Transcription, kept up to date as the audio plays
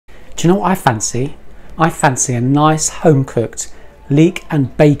Do you know what I fancy? I fancy a nice home-cooked leek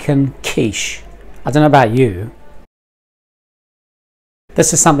and bacon quiche. I don't know about you.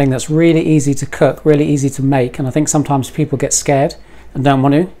 This is something that's really easy to cook, really easy to make, and I think sometimes people get scared and don't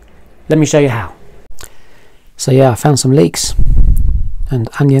want to. Let me show you how. So yeah, I found some leeks and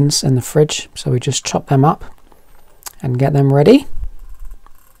onions in the fridge, so we just chop them up and get them ready.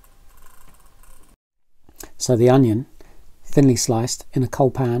 So the onion, thinly sliced in a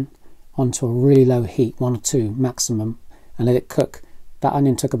cold pan onto a really low heat, 1 or 2 maximum, and let it cook. That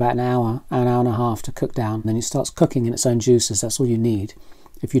onion took about an hour and a half to cook down. Then it starts cooking in its own juices. That's all you need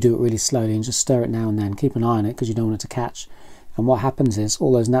if you do it really slowly, and just stir it now and then. Keep an eye on it because you don't want it to catch. And what happens is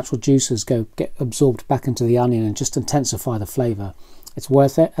all those natural juices get absorbed back into the onion and just intensify the flavour. It's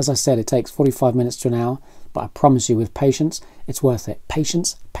worth it. As I said, it takes 45 minutes to an hour, but I promise you, with patience, it's worth it.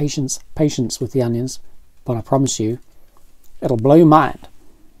 Patience, patience, patience with the onions, but I promise you, it'll blow your mind.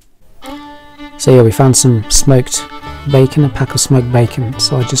 So yeah, we found some smoked bacon, a pack of smoked bacon.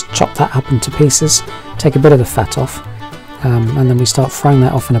 So I just chop that up into pieces, take a bit of the fat off, and then we start frying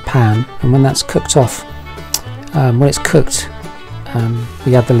that off in a pan. And when that's cooked off, when it's cooked,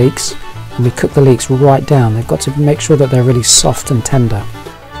 we add the leeks, and we cook the leeks right down. They've got to make sure that they're really soft and tender,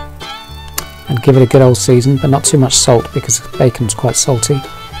 and give it a good old season, but not too much salt because bacon's quite salty.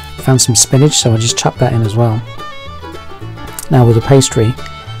 Found some spinach, so I just chuck that in as well. Now with the pastry,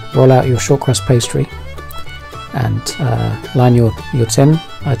 roll out your shortcrust pastry and line your tin.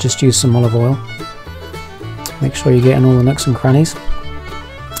 I just use some olive oil. Make sure you get in all the nooks and crannies,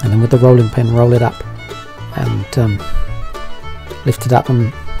 and then with the rolling pin, roll it up and lift it up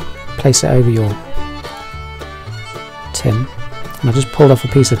and place it over your tin. And I just pulled off a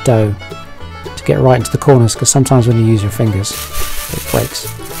piece of dough to get right into the corners, because sometimes when you use your fingers it breaks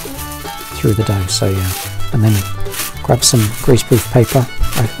through the dough. So yeah, and then grab some greaseproof paper.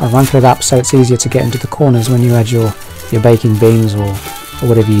 I wrinkle it up so it's easier to get into the corners when you add your baking beans or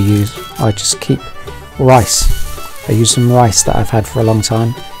whatever you use. I just keep rice. I use some rice that I've had for a long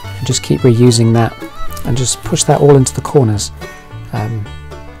time, and just keep reusing that and just push that all into the corners.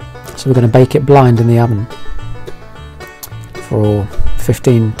 So we're going to bake it blind in the oven for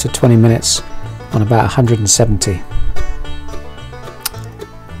 15 to 20 minutes on about 170.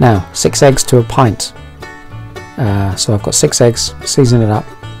 Now 6 eggs to a pint. So I've got 6 eggs, season it up,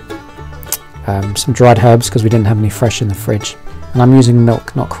 some dried herbs because we didn't have any fresh in the fridge, and I'm using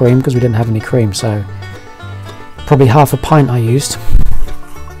milk, not cream, because we didn't have any cream, so probably half a pint I used.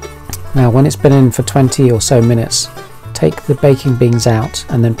 Now when it's been in for 20 or so minutes, take the baking beans out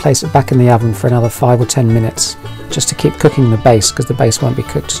and then place it back in the oven for another 5 or 10 minutes, just to keep cooking the base, because the base won't be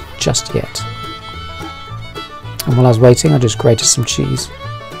cooked just yet. And while I was waiting, I just grated some cheese.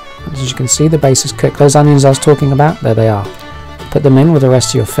 And as you can see, the base is cooked. Those onions I was talking about, there they are. Put them in with the rest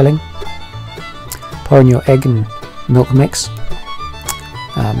of your filling. Pour in your egg and milk mix.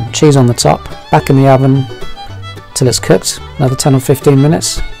 Cheese on the top. Back in the oven till it's cooked. Another 10 or 15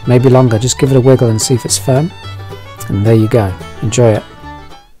 minutes, maybe longer. Just give it a wiggle and see if it's firm. And there you go. Enjoy it.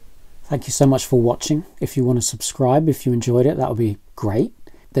 Thank you so much for watching. If you want to subscribe, if you enjoyed it, that would be great.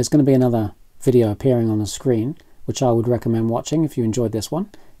 There's going to be another video appearing on the screen, which I would recommend watching if you enjoyed this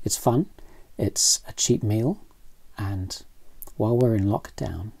one. It's fun, it's a cheap meal, and while we're in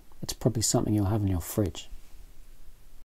lockdown, it's probably something you'll have in your fridge.